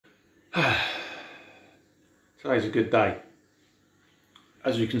Today's a good day.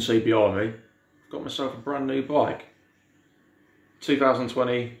 As you can see behind me, I've got myself a brand new bike.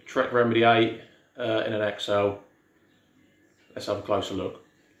 2020 Trek Remedy 8 in an XL. Let's have a closer look.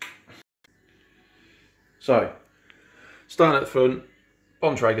 So, starting at the front,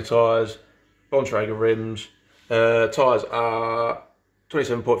 Bontrager tyres, Bontrager rims. Tyres are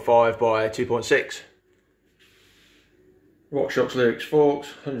 27.5 by 2.6. RockShox Lyrics forks,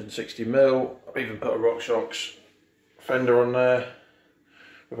 160mm. I've even put a RockShox fender on there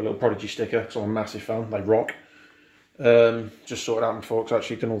with a little Prodigy sticker because I'm a massive fan, they rock. Just sorted out my forks,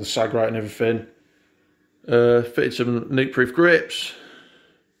 actually done all the sag rate and everything. Fitted some nuke-proof grips.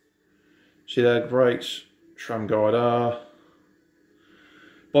 See there, brakes, SRAM guide R.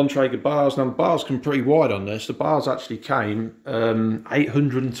 Bontrager bars. Now the bars come pretty wide on this. The bars actually came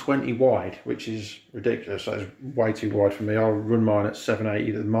 820 wide, which is ridiculous. That is way too wide for me. I'll run mine at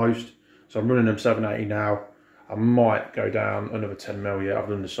 780 at the most. So I'm running them 780 now. I might go down another 10mm yet,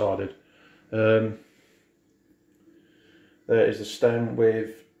 I've undecided. There is the stem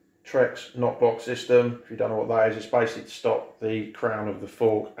with Trek's knockbox system. If you don't know what that is, it's basically to stop the crown of the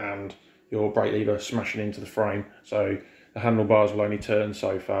fork and your brake lever smashing into the frame. So the handlebars will only turn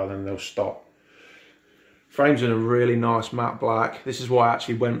so far, then they'll stop. Frame's in a really nice matte black. This is why I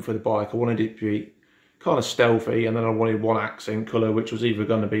actually went for the bike. I wanted it to be kind of stealthy, and then I wanted one accent colour, which was either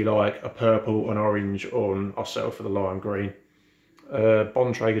going to be like a purple, an orange, or I'll settle for the lime green.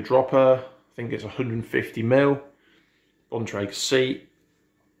 Bontrager dropper, I think it's 150mm. Bontrager seat.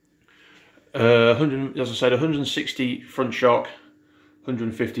 As I said, 160 front shock,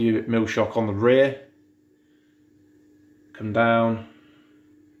 150mm shock on the rear. Come down,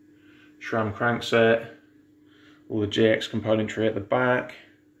 SRAM crankset, all the GX componentry at the back.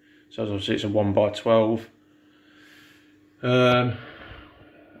 So as obviously it's a 1x12.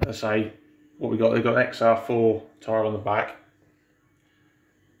 Let's say what we got. They've got an XR4 tyre on the back,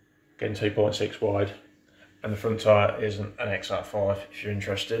 getting 2.6 wide, and the front tyre isn't an XR5 if you're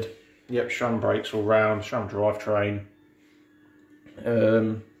interested. Yep, SRAM brakes all round, SRAM drivetrain.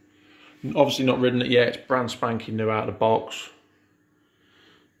 Obviously not ridden it yet, it's brand spanking new out of the box.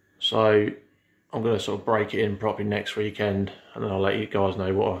 So I'm going to sort of break it in properly next weekend, and then I'll let you guys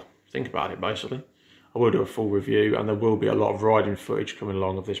know what I think about it basically. I will do a full review, and there will be a lot of riding footage coming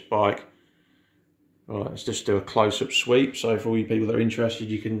along of this bike. Right, let's just do a close-up sweep, so for all you people that are interested,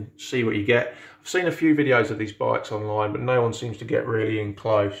 you can see what you get. I've seen a few videos of these bikes online, but no one seems to get really in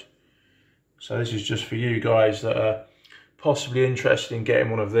close. So this is just for you guys that are possibly interested in getting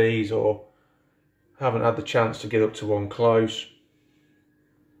one of these or haven't had the chance to get up to one close.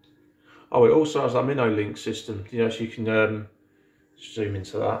 Oh, it also has that minnow link system, you know, so you can zoom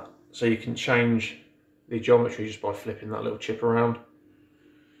into that. So you can change the geometry just by flipping that little chip around.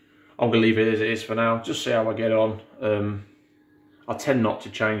 I'm going to leave it as it is for now, just see how I get on. I tend not to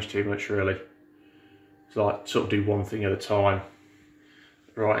change too much really. It's like sort of do one thing at a time.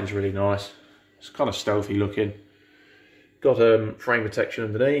 The writing's really nice. It's kind of stealthy looking. Got frame protection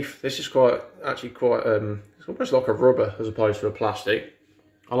underneath. This is actually quite it's almost like a rubber as opposed to a plastic.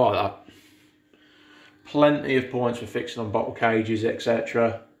 I like that. Plenty of points for fixing on bottle cages,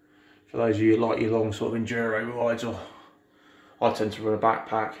 etc. For those of you who like your long sort of enduro rides, or I tend to run a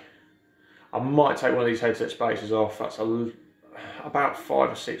backpack. I might take one of these headset spacers off. That's about 5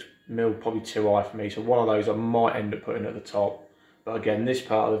 or 6mm, probably too high for me. So one of those I might end up putting at the top. But again, this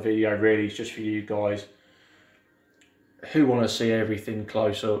part of the video really is just for you guys who want to see everything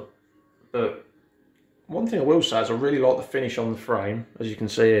close up. But one thing I will say is I really like the finish on the frame, as you can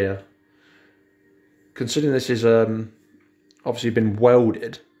see here. Considering this is obviously been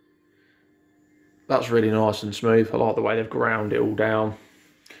welded, that's really nice and smooth. I like the way they've ground it all down.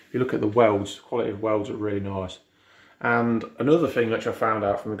 If you look at the welds, the quality of welds are really nice. And another thing which I found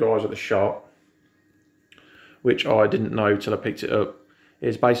out from the guys at the shop, which I didn't know till I picked it up,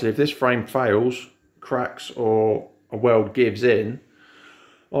 is basically if this frame fails, cracks, or a weld gives in,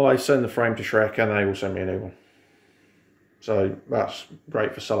 I send the frame to Shrek and they will send me a new one. So that's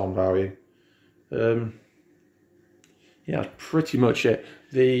great for sell-on value. Yeah, that's pretty much it.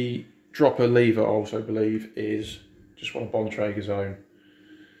 The dropper lever, I also believe, is just one of Bontrager's own.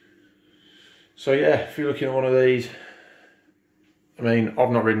 So yeah, if you're looking at one of these, I mean,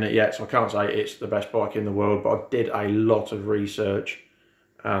 I've not ridden it yet, so I can't say it's the best bike in the world, but I did a lot of research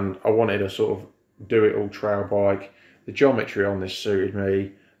and I wanted to sort of do it all trail bike. The geometry on this suited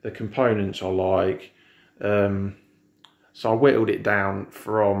me, the components I like, so I whittled it down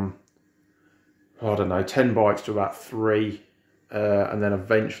from, I don't know, 10 bikes to about 3, and then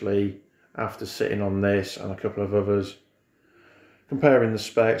eventually, after sitting on this and a couple of others, comparing the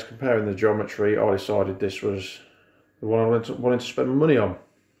specs, comparing the geometry, I decided this was the one I wanted to spend my money on.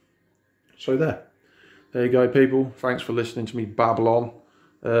 So there you go, people. Thanks for listening to me babble on.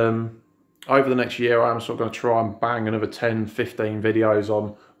 Over the next year, I'm sort of going to try and bang another 10, 15 videos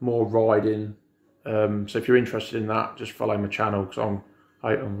on more riding. So if you're interested in that, just follow my channel, because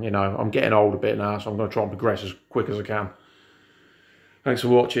I'm getting old a bit now, so I'm going to try and progress as quick as I can. Thanks for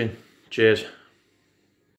watching. Cheers.